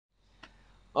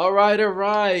All right.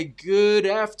 Good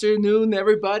afternoon,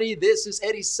 everybody. This is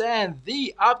Eddie San,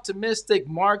 the optimistic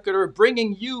marketer,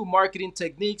 bringing you marketing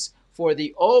techniques for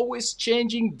the always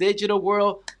changing digital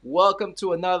world. Welcome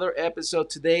to another episode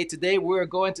today. Today, we're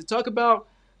going to talk about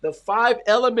the 5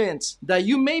 elements that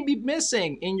you may be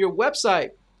missing in your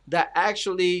website that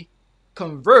actually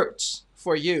converts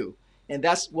for you. And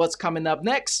that's what's coming up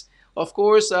next. Of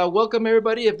course, welcome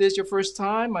everybody. If this is your first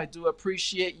time, I do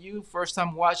appreciate you. First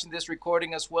time watching this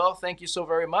recording as well. Thank you so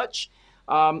very much.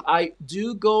 I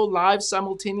do go live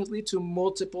simultaneously to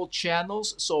multiple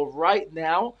channels. So right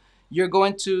now, you're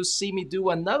going to see me do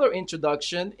another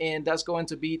introduction, and that's going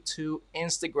to be to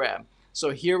Instagram. So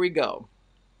here we go.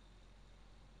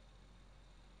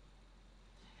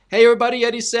 Hey everybody,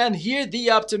 Eddie San here,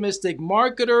 the optimistic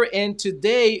marketer, and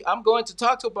today I'm going to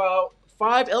talk about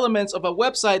 5 elements of a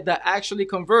website that actually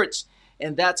converts,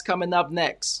 and that's coming up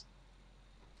next.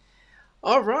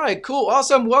 All right, cool,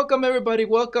 awesome. Welcome everybody,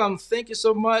 welcome. Thank you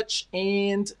so much,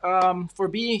 and for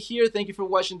being here. Thank you for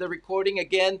watching the recording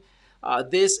again.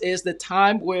 This is the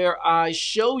time where I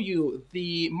show you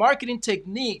the marketing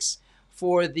techniques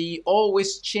for the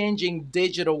always changing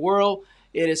digital world.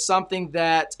 It is something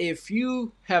that if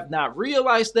you have not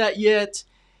realized that yet,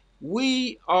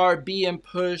 we are being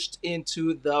pushed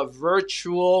into the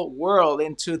virtual world,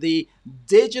 into the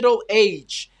digital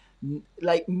age,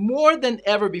 like more than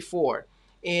ever before.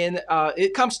 And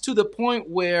it comes to the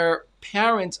point where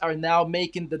parents are now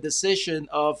making the decision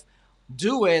of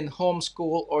doing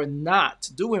homeschool or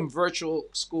not, doing virtual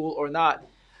school or not.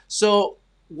 So,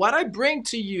 what I bring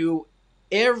to you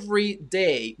every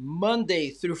day, Monday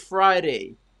through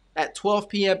Friday at 12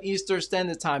 p.m. Eastern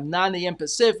Standard Time, 9 a.m.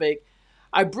 Pacific,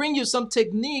 I bring you some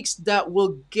techniques that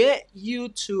will get you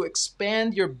to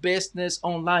expand your business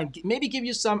online. Maybe give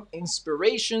you some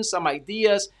inspiration, some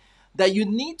ideas that you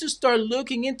need to start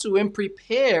looking into and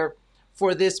prepare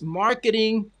for this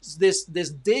marketing, this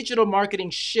digital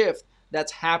marketing shift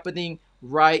that's happening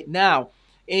right now.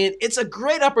 And it's a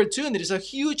great opportunity. It's a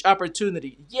huge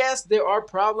opportunity. Yes, there are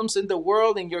problems in the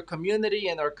world, in your community,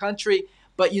 in our country.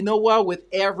 But you know what? With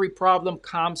every problem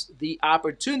comes the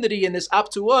opportunity. And it's up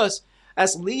to us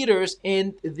as leaders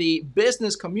in the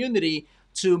business community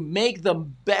to make the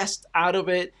best out of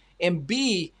it and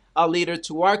be a leader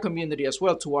to our community as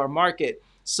well, to our market.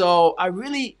 So I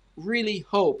really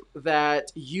hope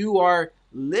that you are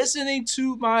listening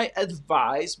to my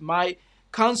advice, my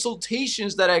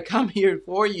consultations that I come here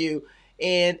for you,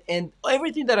 and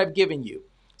everything that I've given you.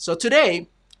 So today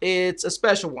it's a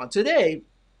special one. Today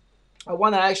I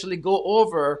want to actually go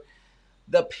over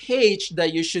the page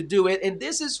that you should do it, and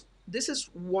this is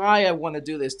why I want to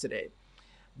do this today,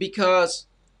 because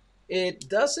it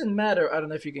doesn't matter. I don't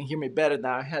know if you can hear me better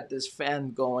now. I had this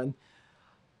fan going,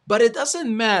 but it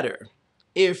doesn't matter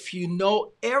if you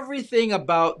know everything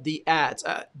about the ads.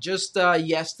 Just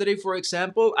yesterday, for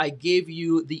example, I gave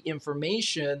you the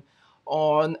information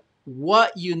on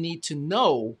what you need to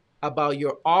know about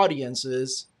your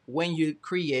audiences when you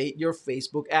create your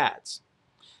Facebook ads.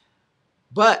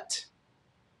 But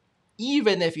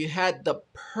even if you had the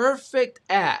perfect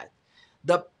ad,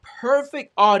 the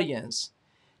perfect audience,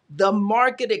 the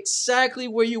market exactly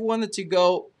where you want it to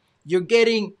go, you're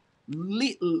getting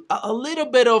a little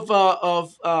bit of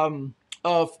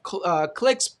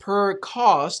clicks per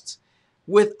cost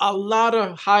with a lot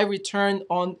of high return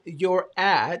on your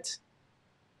ad.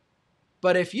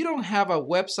 But if you don't have a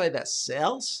website that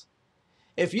sells,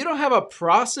 if you don't have a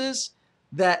process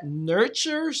that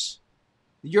nurtures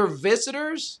your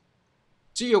visitors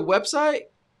to your website,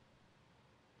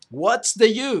 what's the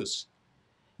use?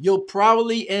 You'll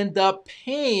probably end up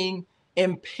paying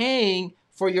and paying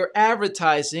for your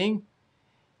advertising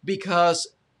because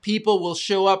people will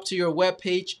show up to your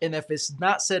webpage, and if it's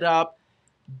not set up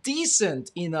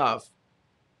decent enough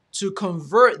to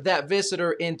convert that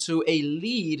visitor into a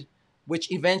lead,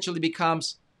 which eventually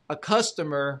becomes a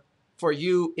customer for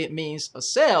you, it means a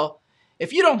sale.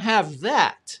 If you don't have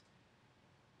that,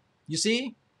 you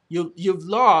see, you've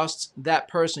lost that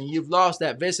person, you've lost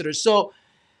that visitor. So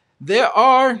there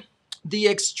are the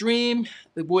extreme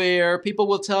where people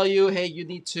will tell you, hey, you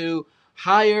need to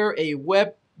hire a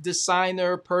web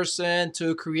designer person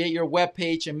to create your web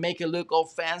page and make it look all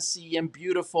fancy and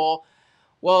beautiful.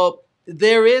 Well,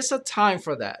 there is a time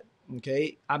for that.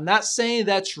 Okay. I'm not saying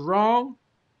that's wrong,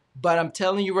 but I'm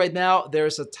telling you right now,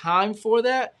 there's a time for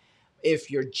that.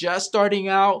 If you're just starting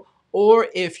out, or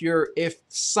if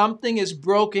something is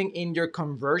broken in your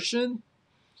conversion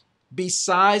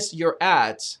besides your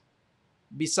ads,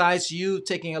 besides you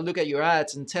taking a look at your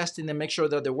ads and testing and make sure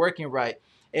that they're working right,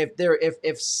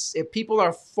 if people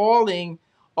are falling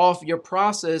of your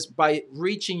process by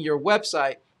reaching your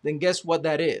website, then guess what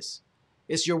that is?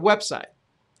 It's your website.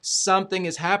 Something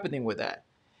is happening with that.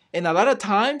 And a lot of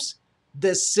times,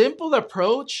 the simple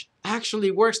approach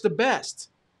actually works the best.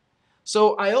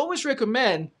 So I always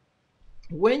recommend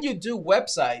when you do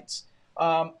websites,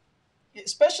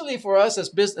 especially for us as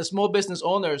business, small business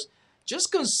owners,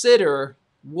 just consider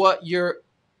what you're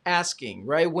asking,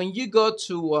 right? When you go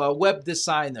to a web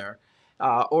designer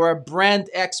or a branding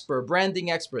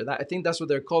expert, I think that's what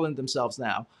they're calling themselves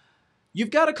now. You've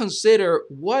got to consider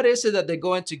what is it that they're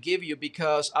going to give you,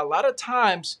 because a lot of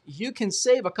times you can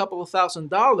save a couple of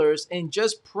 $1,000s and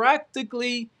just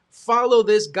practically follow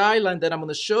this guideline that I'm going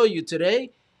to show you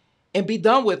today and be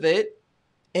done with it.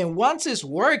 And once it's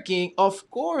working,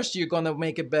 of course, you're going to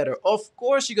make it better. Of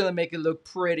course, you're going to make it look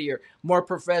prettier, more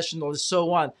professional, and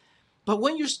so on. But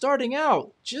when you're starting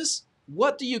out, just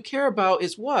what do you care about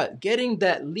is what? Getting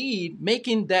that lead,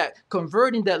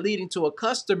 converting that lead into a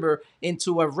customer,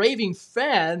 into a raving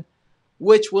fan,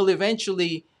 which will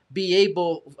eventually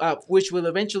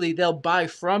they'll buy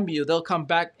from you. They'll come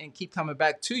back and keep coming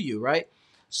back to you, right?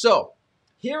 So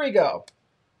here we go.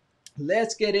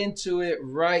 Let's get into it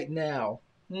right now.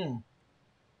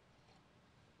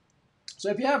 So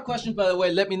if you have questions, by the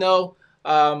way, let me know.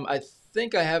 I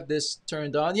think I have this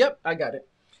turned on. Yep, I got it.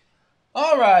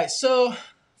 All right, so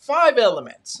 5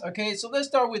 elements. Okay, so let's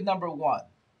start with number 1.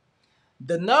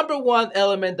 The number 1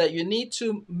 element that you need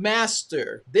to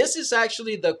master, this is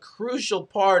actually the crucial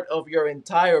part of your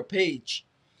entire page.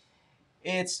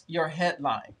 It's your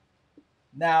headline.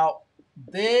 Now,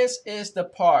 this is the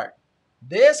part,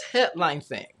 this headline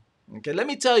thing. Okay, let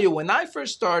me tell you, when I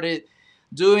first started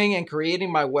doing and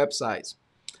creating my websites,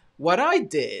 what I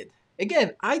did,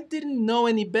 again, I didn't know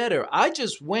any better. I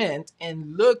just went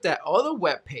and looked at other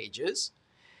web pages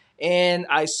and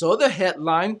I saw the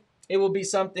headline. It will be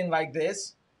something like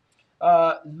this.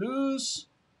 Lose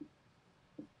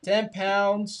 10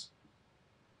 pounds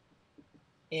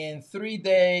in 3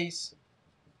 days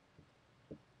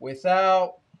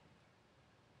without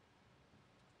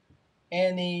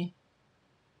any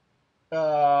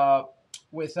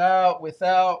without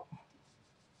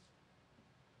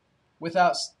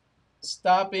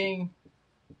stopping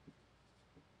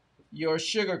your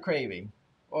sugar craving,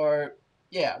 or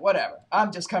yeah, whatever.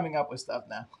 I'm just coming up with stuff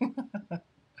now.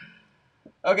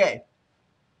 Okay,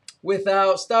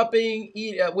 without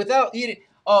eating.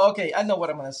 Oh, okay. I know what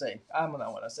I'm gonna say.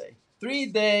 3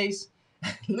 days,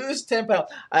 lose 10 pounds.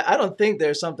 I don't think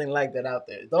there's something like that out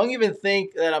there. Don't even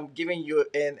think that I'm giving you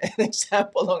an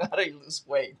example on how to lose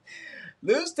weight.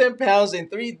 Lose 10 pounds in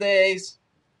 3 days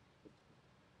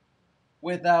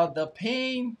without the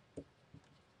pain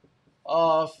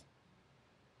of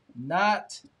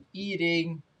not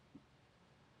eating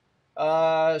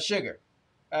sugar.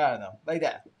 I don't know, like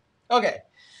that. Okay,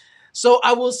 so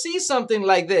I will see something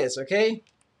like this, okay?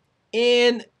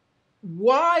 And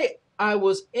why I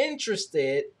was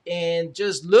interested in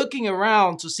just looking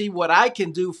around to see what I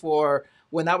can do for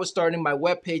when I was starting my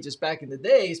web pages back in the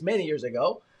days, many years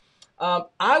ago,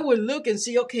 I would look and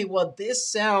see, okay, well, this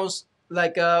sounds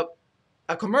like a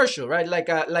commercial, right? Like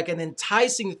an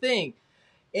enticing thing.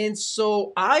 And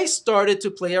so I started to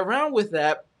play around with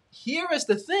that. Here is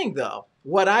the thing, though.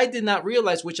 What I did not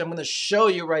realize, which I'm going to show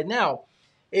you right now,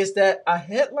 is that a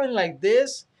headline like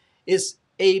this is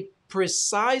a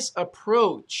precise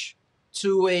approach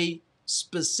to a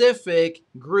specific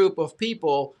group of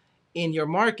people in your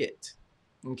market.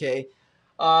 Okay,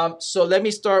 so let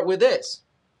me start with this.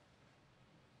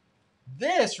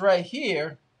 This right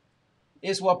here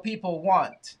is what people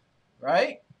want,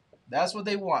 right? That's what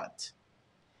they want.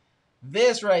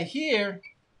 This right here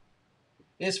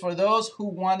is for those who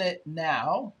want it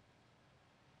now.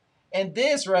 And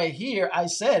this right here, I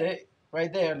said it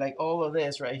right there, like all of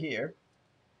this right here,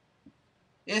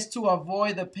 is to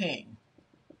avoid the pain.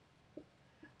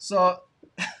 So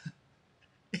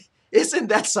isn't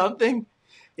that something?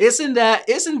 Isn't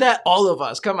that all of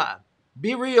us? Come on.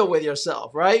 Be real with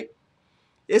yourself, right?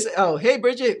 Hey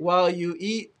Bridget, while you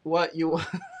eat what you want.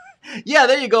 Yeah,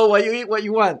 there you go. While you eat what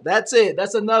you want. That's it.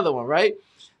 That's another one, right?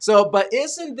 So, but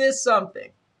isn't this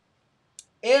something?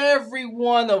 Every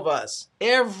one of us,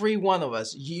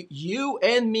 you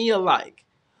and me alike,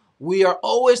 we are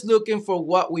always looking for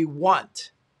what we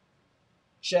want.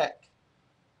 Check.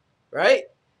 Right?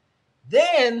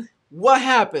 Then what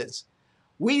happens?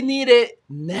 We need it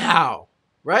now.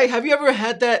 Right? Have you ever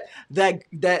had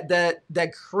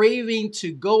that craving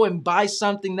to go and buy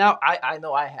something now? I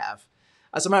know I have.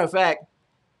 As a matter of fact,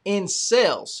 in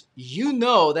sales, you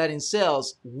know that in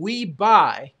sales, we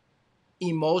buy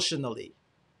emotionally.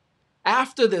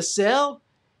 After the sale,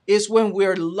 is when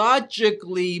we're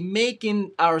logically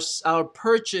making our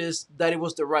purchase that it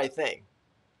was the right thing.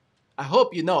 I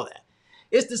hope you know that.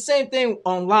 It's the same thing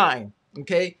online,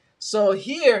 okay? So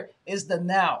here is the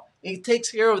now. It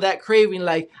takes care of that craving,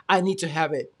 like, I need to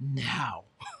have it now,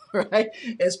 right?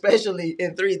 Especially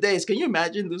in 3 days. Can you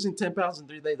imagine losing 10 pounds in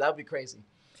 3 days? That would be crazy.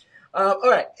 All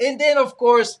right. And then, of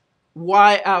course,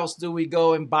 why else do we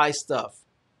go and buy stuff?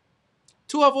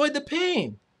 To avoid the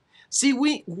pain. See,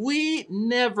 we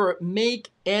never make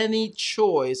any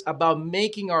choice about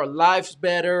making our lives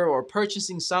better or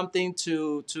purchasing something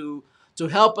to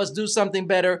help us do something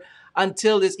better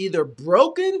until it's either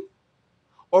broken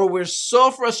or we're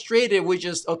so frustrated we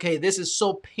just, okay, this is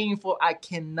so painful, I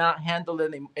cannot handle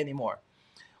it anymore.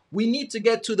 We need to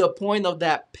get to the point of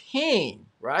that pain,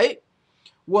 right?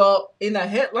 Well, in a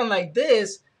headline like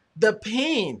this, the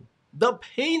pain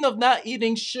of not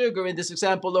eating sugar in this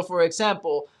example, or for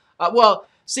example,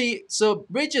 see, so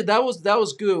Bridget, that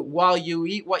was good. While you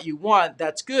eat what you want,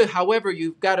 that's good. However,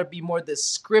 you've got to be more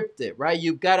descriptive, right?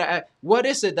 You've got to, what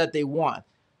is it that they want?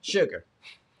 Sugar,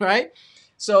 right?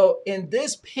 So in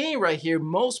this pain right here,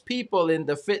 most people in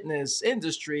the fitness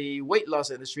industry, weight loss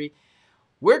industry,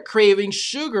 we're craving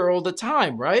sugar all the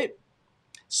time, right?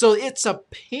 So it's a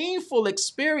painful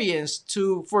experience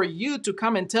for you to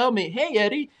come and tell me, hey,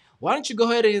 Eddie, why don't you go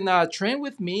ahead and train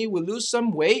with me? We'll lose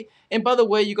some weight. And by the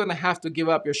way, you're going to have to give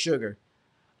up your sugar.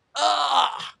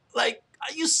 Like,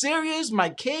 are you serious? My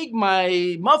cake,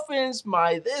 my muffins,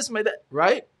 my this, my that,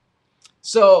 right?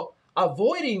 So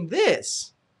avoiding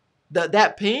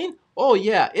that pain, oh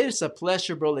yeah, it's a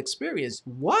pleasurable experience.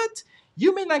 What?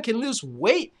 You mean I can lose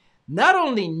weight? Not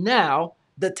only now,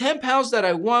 the 10 pounds that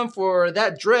I want for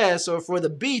that dress or for the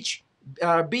beach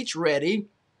ready,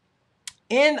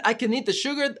 and I can eat the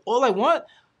sugar all I want?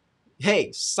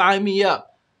 Hey, sign me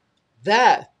up.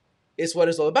 That is what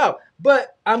it's all about.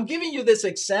 But I'm giving you this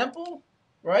example,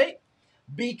 right?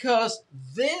 Because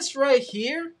this right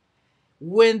here,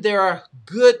 when there are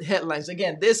good headlines,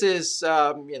 again, this is,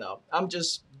 I'm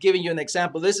just giving you an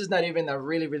example. This is not even a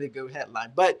really, really good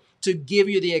headline. But to give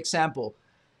you the example,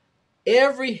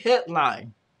 every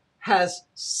headline has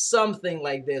something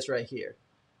like this right here.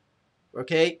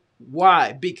 Okay?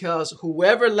 Why? Because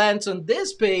whoever lands on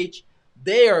this page,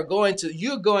 you're going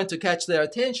to catch their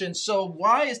attention. So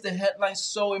why is the headline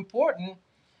so important?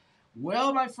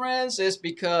 Well, my friends, it's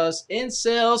because in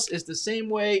sales it's the same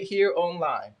way here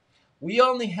online. We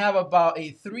only have about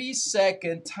a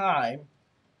 3-second time,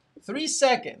 3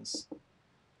 seconds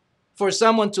for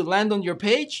someone to land on your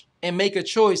page and make a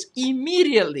choice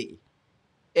immediately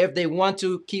if they want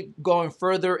to keep going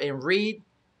further and read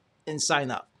and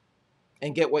sign up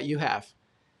and get what you have.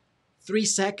 3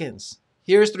 seconds.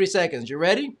 Here's 3 seconds. You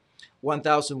ready?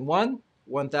 1001,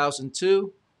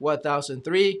 1002,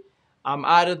 1003. I'm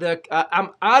out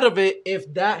of it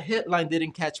if that headline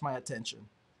didn't catch my attention.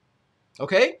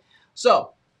 Okay?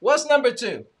 So, what's number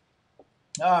 2?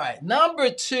 All right, number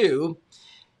 2,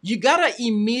 you gotta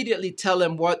immediately tell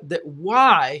them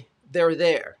why they're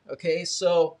there. Okay,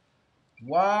 so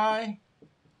why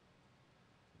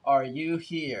are you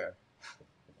here?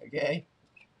 Okay,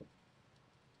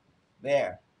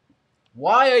 there.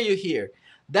 Why are you here?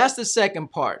 That's the second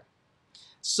part.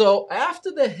 So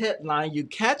after the headline, you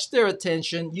catch their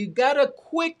attention. You gotta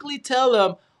quickly tell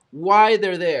them why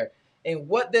they're there. And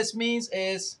what this means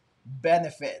is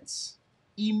benefits.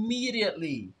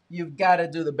 Immediately, you've got to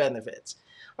do the benefits.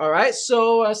 All right.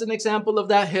 So as an example of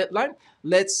that headline,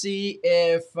 let's see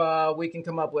if I can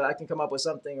come up with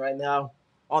something right now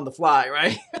on the fly,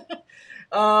 right?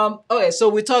 Okay, so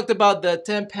we talked about the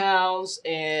 10 pounds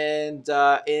and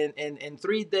in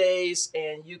 3 days,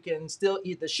 and you can still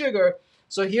eat the sugar.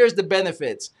 So here's the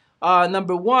benefits.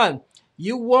 Number 1,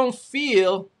 you won't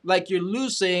feel like you're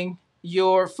losing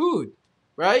your food,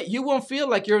 right? You won't feel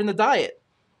like you're in a diet.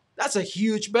 That's a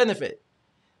huge benefit.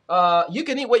 You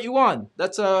can eat what you want.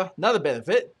 That's another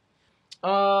benefit.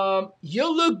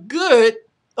 You'll look good.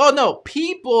 Oh no,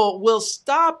 people will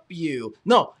stop you.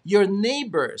 No, your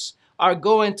neighbors are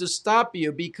going to stop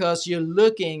you because you're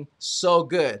looking so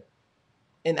good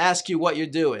and ask you what you're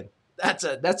doing. That's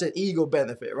an ego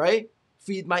benefit, right?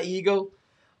 Feed my ego.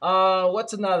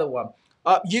 What's another one?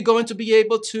 You're going to be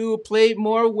able to play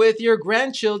more with your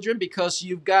grandchildren because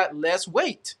you've got less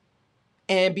weight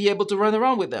and be able to run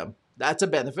around with them. That's a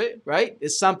benefit, right?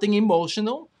 It's something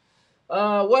emotional.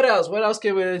 What else? What else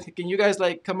can you guys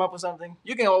come up with something?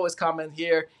 You can always comment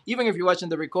here, even if you're watching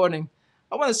the recording.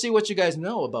 I want to see what you guys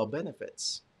know about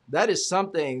benefits. That is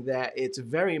something that it's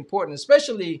very important,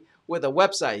 especially with a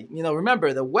website.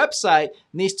 Remember, the website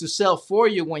needs to sell for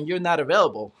you when you're not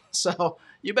available. So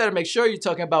you better make sure you're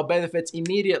talking about benefits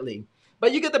immediately.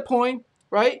 But you get the point,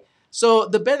 right? So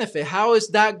the benefit, how is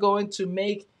that going to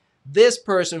make this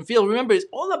person feel? Remember, it's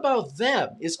all about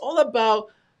them. It's all about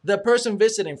the person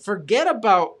visiting. Forget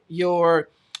about your,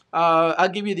 I'll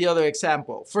give you the other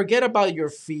example. Forget about your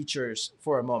features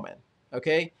for a moment,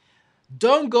 okay?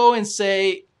 Don't go and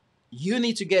say, you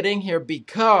need to get in here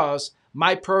because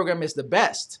my program is the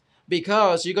best,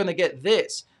 because you're going to get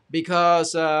this,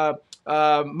 because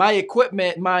my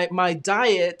equipment, my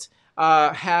diet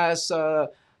has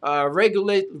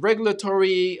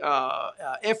regulatory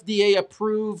FDA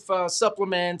approved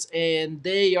supplements, and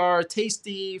they are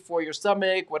tasty for your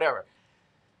stomach, whatever.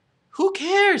 Who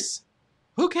cares?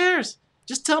 Who cares?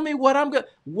 Just tell me what I'm going.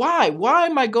 Why? Why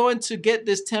am I going to get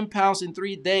this 10 pounds in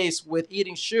 3 days with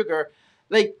eating sugar?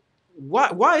 Like,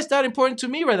 why is that important to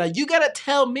me right now? You gotta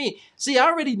tell me. See, I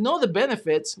already know the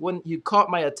benefits when you caught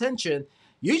my attention.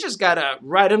 You just gotta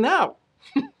write them out.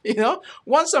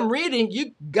 Once I'm reading,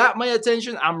 you got my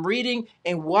attention. I'm reading,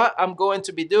 and what I'm going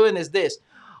to be doing is this.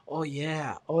 Oh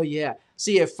yeah, oh yeah.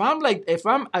 See, if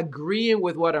I'm agreeing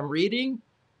with what I'm reading,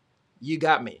 you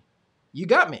got me. You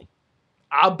got me.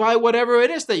 I'll buy whatever it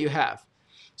is that you have.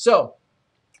 So,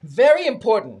 very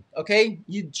important, okay?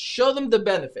 You show them the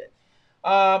benefit.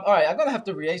 All right, I'm going to have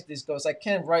to erase this because I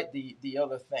can't write the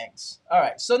other things. All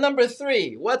right, so number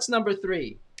 3. What's number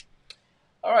 3?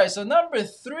 All right, so number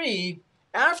 3,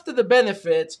 after the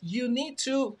benefits, you need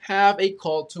to have a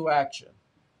call to action.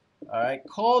 All right,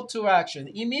 call to action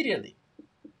immediately.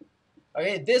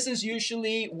 Okay, this is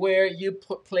usually where you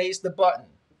place the button.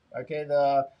 Okay,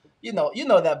 you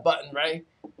know that button, right?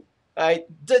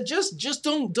 Just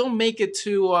don't make it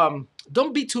too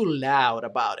don't be too loud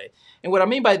about it. And what I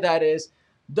mean by that is,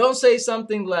 don't say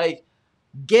something like,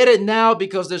 get it now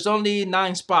because there's only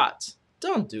 9 spots.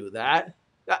 Don't do that.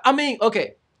 I mean,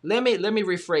 okay, let me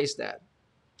rephrase that.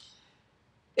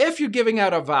 If you're giving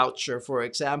out a voucher, for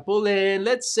example, and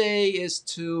let's say is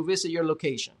to visit your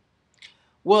location.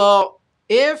 Well,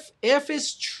 if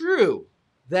it's true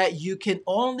that you can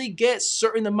only get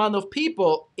certain amount of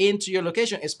people into your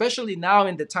location, especially now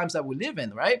in the times that we live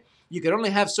in, right? You can only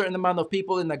have certain amount of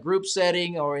people in a group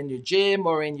setting or in your gym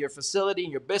or in your facility,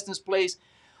 in your business place.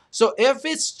 So if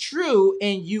it's true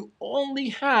and you only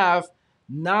have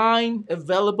 9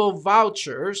 available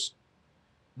vouchers,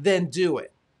 then do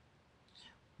it.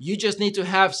 You just need to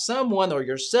have someone or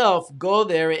yourself go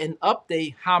there and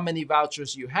update how many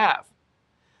vouchers you have.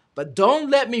 But don't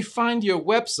let me find your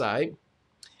website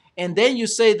and then you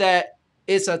say that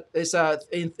in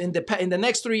the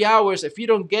next 3 hours, if you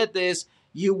don't get this,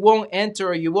 you won't enter,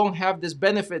 or you won't have this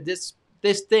benefit, this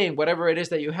thing, whatever it is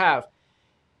that you have.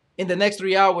 In the next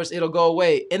 3 hours, it'll go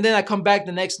away. And then I come back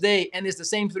the next day and it's the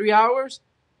same 3 hours.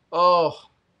 Oh,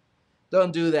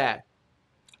 don't do that.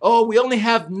 Oh, we only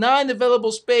have 9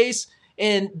 available space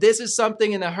and this is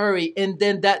something in a hurry. And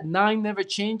then that 9 never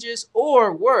changes,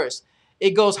 or worse,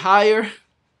 it goes higher.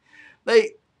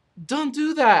 Like, don't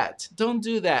do that. Don't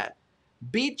do that.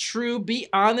 Be true, be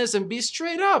honest, and be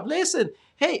straight up. Listen,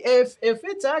 hey, if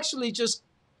it's actually just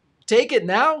take it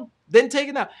now, then take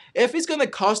it now. If it's going to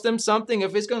cost them something,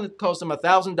 if it's going to cost them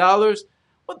 $1,000,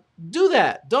 well, do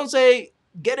that. Don't say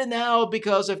get it now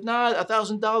because if not,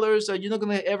 $1,000, you're not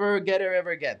going to ever get it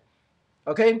ever again.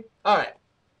 Okay? All right.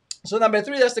 So number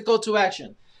 3, that's the call to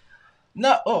action.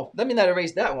 Now, let me not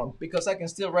erase that one because I can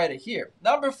still write it here.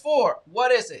 Number 4,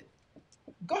 what is it?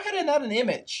 Go ahead and add an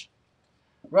image,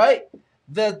 right?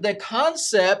 The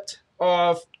concept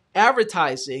of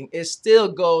advertising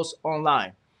still goes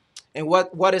online. And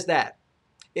what is that?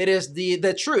 It is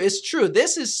the true. It's true.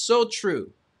 This is so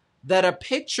true that a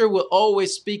picture will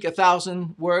always speak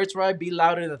 1,000 words, right? Be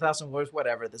louder than 1,000 words,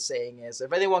 whatever the saying is.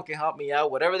 If anyone can help me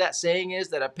out, whatever that saying is,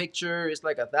 that a picture is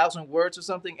like 1,000 words or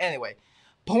something. Anyway,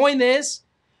 point is,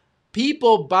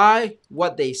 people buy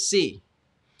what they see.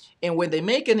 And when they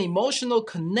make an emotional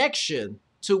connection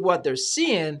to what they're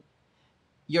seeing,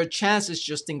 your chances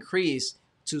just increase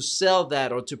to sell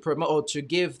that or to promote or to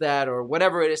give that or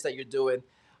whatever it is that you're doing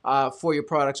for your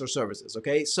products or services,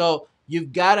 okay? So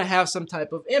you've got to have some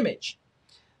type of image.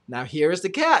 Now, here's the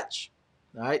catch,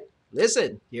 all right?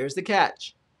 Listen, here's the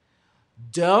catch.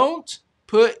 Don't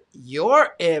put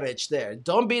your image there.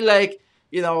 Don't be like,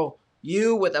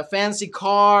 you with a fancy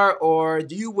car, or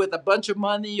you with a bunch of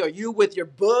money, or you with your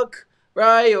book,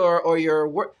 right? Or your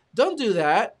work. Don't do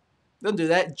that. Don't do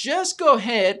that. Just go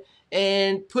ahead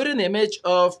and put an image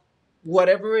of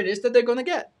whatever it is that they're going to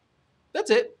get.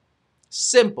 That's it.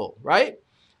 Simple, right?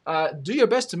 Do your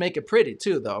best to make it pretty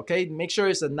too, though, okay? Make sure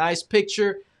it's a nice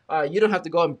picture. You don't have to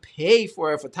go and pay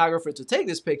for a photographer to take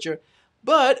this picture,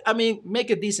 But I mean, make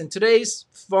it decent. Today's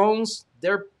phones,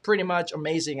 they're pretty much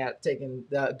amazing at taking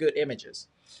the good images.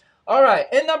 All right,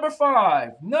 and number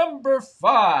five,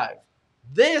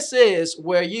 this is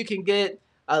where you can get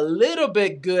a little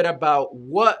bit good about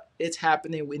what is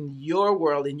happening in your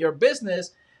world, in your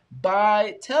business,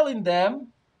 by telling them,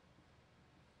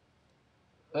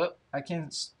 oh, I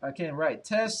can't write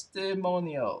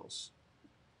testimonials.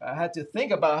 I had to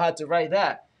think about how to write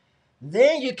that.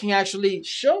 Then you can actually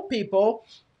show people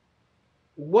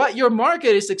what your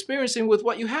market is experiencing with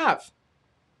what you have.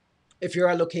 If you're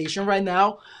at a location right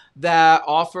now that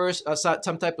offers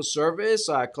some type of service,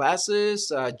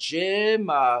 classes, gym,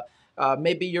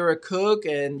 maybe you're a cook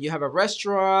and you have a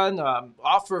restaurant,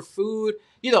 offer food,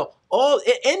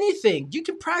 anything. You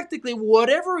can practically,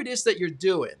 whatever it is that you're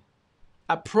doing,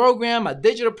 a program, a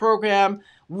digital program,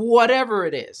 whatever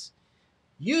it is,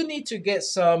 you need to get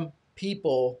some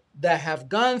people that have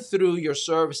gone through your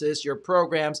services, your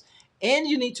programs, and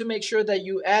you need to make sure that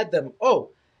you add them. Oh,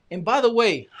 and by the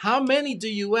way, how many do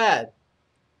you add?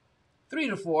 3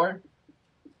 to 4.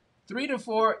 3 to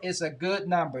 4 is a good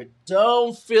number.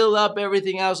 Don't fill up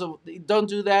everything else. Don't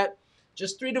do that.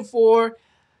 Just 3 to 4.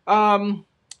 I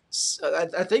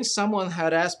think someone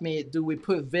had asked me, do we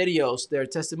put videos there,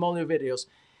 testimonial videos?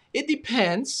 It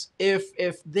depends.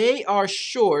 If they are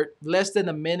short, less than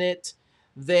a minute,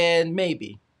 then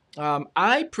maybe.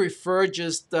 I prefer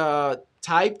just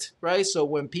typed, right? So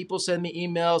when people send me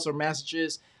emails or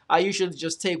messages, I usually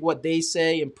just take what they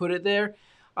say and put it there.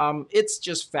 It's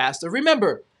just faster.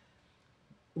 Remember,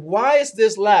 why is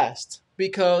this last?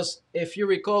 Because if you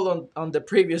recall on the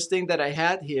previous thing that I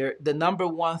had here, the number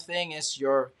one thing is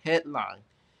your headline.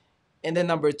 And then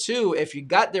number two, if you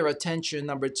got their attention,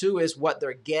 number two is what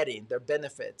they're getting, their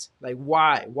benefits. Like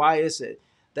why? Why is it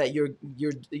that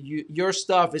your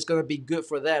stuff is going to be good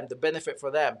for them, the benefit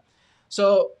for them?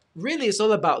 So really, it's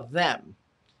all about them.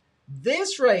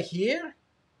 This right here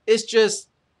is just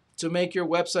to make your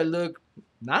website look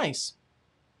nice.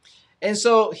 And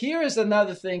so here is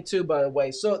another thing too, by the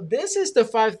way. So this is the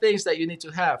 5 things that you need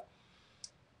to have.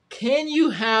 Can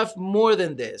you have more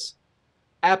than this?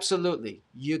 Absolutely,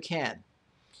 you can.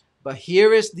 But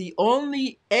here is the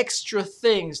only extra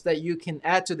things that you can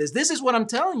add to this. This is what I'm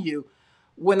telling you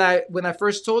when I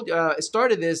first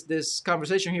started this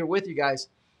conversation here with you guys.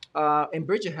 And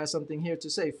Bridget has something here to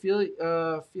say. Feel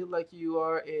like you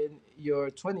are in your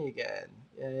 20 again,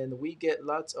 and we get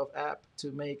lots of app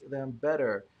to make them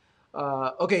better.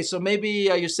 Okay, so maybe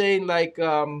you're saying like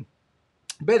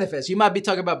benefits. You might be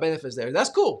talking about benefits there. That's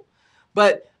cool.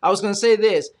 But I was going to say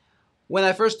this. When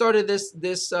I first started this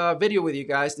video with you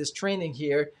guys, this training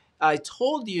here, I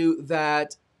told you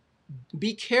that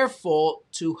be careful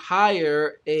to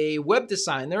hire a web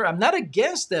designer. I'm not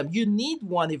against them. You need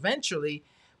one eventually.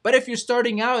 But if you're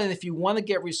starting out and if you want to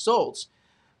get results,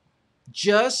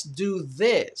 just do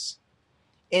this.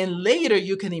 And later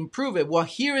you can improve it. Well,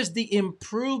 here is the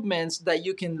improvements that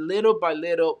you can little by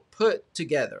little put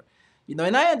together.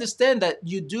 And I understand that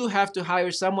you do have to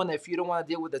hire someone if you don't want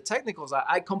to deal with the technicals.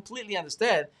 I completely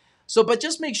understand. So, but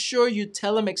just make sure you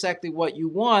tell them exactly what you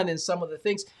want and some of the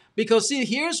things. Because see,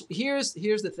 here's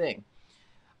the thing.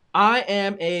 I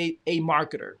am a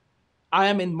marketer. I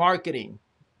am in marketing.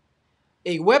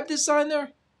 A web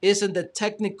designer is in the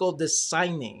technical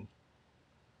designing.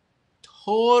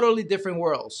 Totally different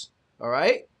worlds. All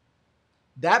right?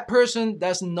 That person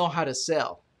doesn't know how to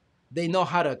sell. They know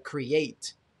how to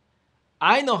create.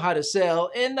 I know how to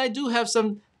sell, and I do have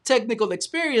some technical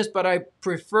experience, but I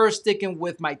prefer sticking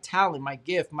with my talent, my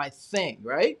gift, my thing,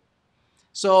 right?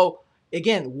 So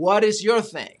again, what is your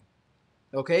thing?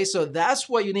 Okay, so that's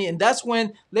what you need. And that's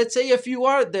when, let's say if you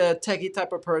are the techie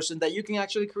type of person that you can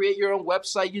actually create your own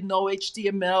website, you know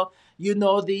HTML, you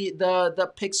know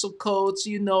the pixel codes,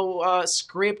 you know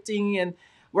scripting and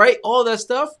right, all that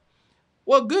stuff.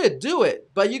 Well, good, do it.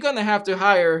 But you're going to have to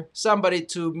hire somebody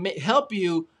to help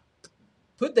you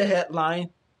put the headline,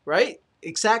 right?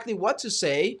 Exactly what to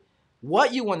say,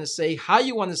 what you want to say, how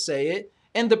you want to say it,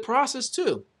 and the process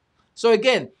too. So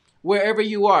again, wherever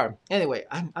you are. Anyway,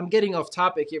 I'm getting off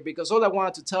topic here because all I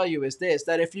wanted to tell you is this,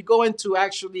 that if you're going to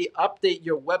actually update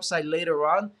your website later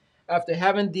on, after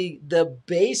having the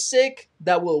basic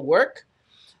that will work,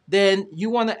 then you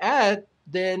want to add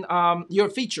your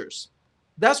features.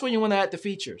 That's when you want to add the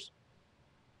features.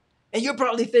 And you're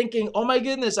probably thinking, oh my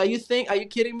goodness, are you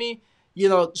kidding me?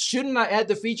 Shouldn't I add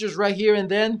the features right here and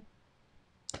then?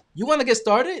 You want to get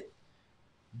started?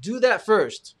 Do that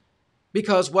first.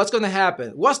 Because what's going to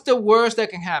happen? What's the worst that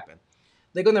can happen?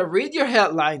 They're going to read your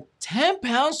headline, 10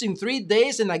 pounds in 3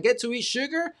 days and I get to eat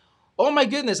sugar? Oh my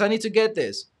goodness, I need to get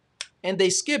this. And they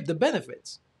skip the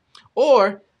benefits.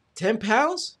 Or 10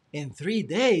 pounds in 3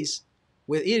 days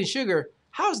with eating sugar.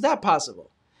 How is that possible?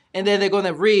 And then they're going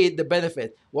to read the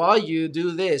benefit. Well, you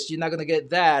do this, you're not going to get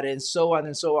that, and so on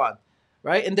and so on.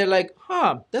 Right? And they're like,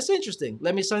 that's interesting.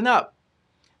 Let me sign up.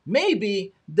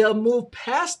 Maybe they'll move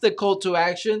past the call to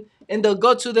action and they'll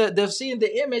go to they're seeing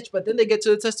the image, but then they get to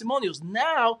the testimonials.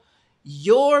 Now,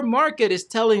 your market is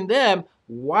telling them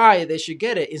why they should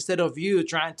get it instead of you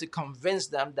trying to convince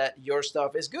them that your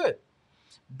stuff is good.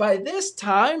 By this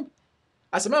time,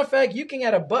 as a matter of fact, you can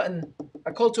add a button,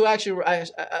 a call to action.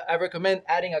 I recommend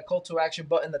adding a call to action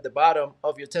button at the bottom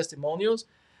of your testimonials,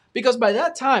 because by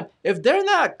that time, if they're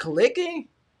not clicking,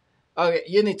 okay,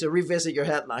 you need to revisit your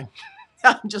headline.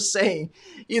 I'm just saying,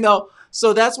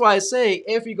 so that's why I say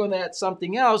if you're going to add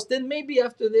something else, then maybe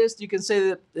after this, you can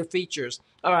say the features.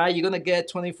 All right, you're going to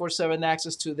get 24/7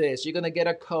 access to this. You're going to get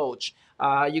a coach.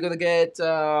 You're going to get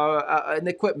an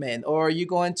equipment, or you're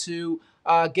going to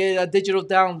get a digital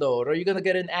download, or you're going to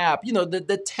get an app,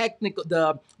 the technical,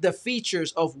 the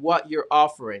features of what you're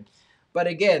offering. But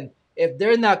again, if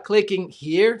they're not clicking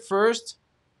here first,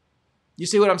 you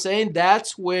see what I'm saying?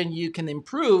 That's when you can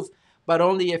improve, but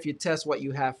only if you test what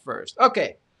you have first.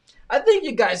 Okay, I think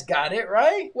you guys got it,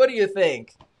 right? What do you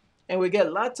think? And we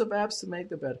get lots of apps to make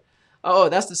the better. Oh,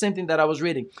 that's the same thing that I was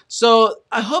reading. So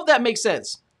I hope that makes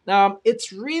sense.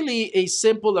 It's really a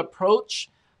simple approach,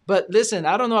 but listen,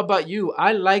 I don't know about you.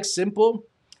 I like simple.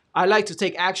 I like to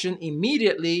take action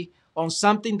immediately on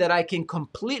something that I can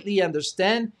completely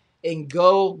understand and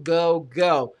go, go,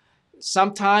 go.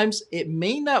 Sometimes it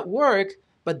may not work,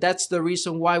 but that's the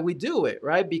reason why we do it,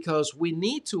 right? Because we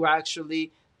need to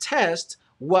actually test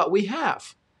what we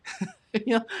have.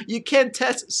 You can't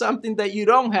test something that you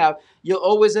don't have. You'll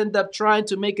always end up trying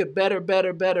to make it better,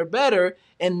 better, better, better,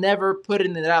 and never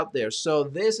putting it out there. So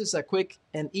this is a quick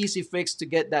and easy fix to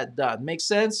get that done. Make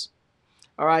sense?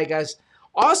 All right, guys.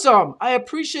 Awesome. I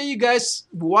appreciate you guys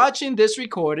watching this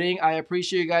recording. I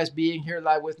appreciate you guys being here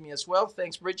live with me as well.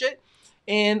 Thanks, Bridget.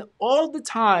 And all the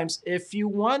times, if you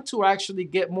want to actually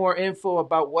get more info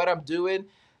about what I'm doing,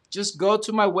 just go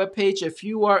to my webpage. If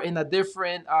you are in a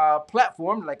different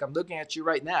platform, like I'm looking at you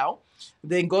right now,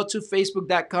 then go to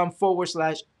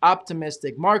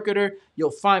facebook.com/optimistic marketer.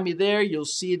 You'll find me there. You'll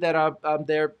see that I'm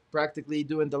there practically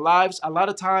doing the lives. A lot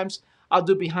of times I'll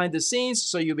do behind the scenes,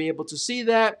 so you'll be able to see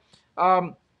that.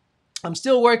 I'm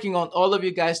still working on all of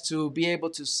you guys to be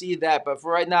able to see that, but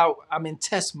for right now, I'm in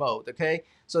test mode, okay?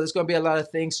 So there's going to be a lot of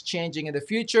things changing in the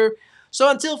future. So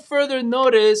until further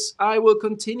notice, I will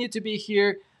continue to be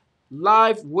here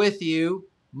live with you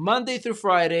Monday through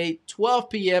Friday, 12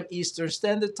 p.m. Eastern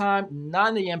Standard Time,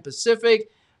 9 a.m.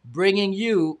 Pacific, bringing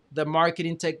you the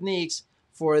marketing techniques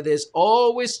for this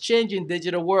always changing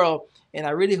digital world. And I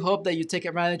really hope that you take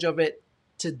advantage of it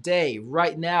today,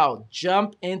 right now.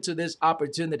 Jump into this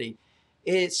opportunity.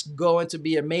 It's going to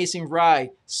be an amazing ride,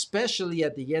 especially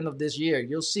at the end of this year.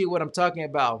 You'll see what I'm talking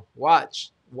about.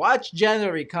 Watch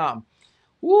January come.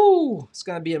 Woo, it's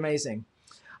going to be amazing.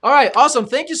 All right, awesome.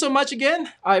 Thank you so much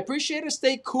again. I appreciate it.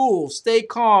 Stay cool, stay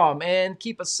calm, and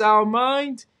keep a sound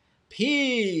mind.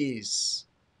 Peace.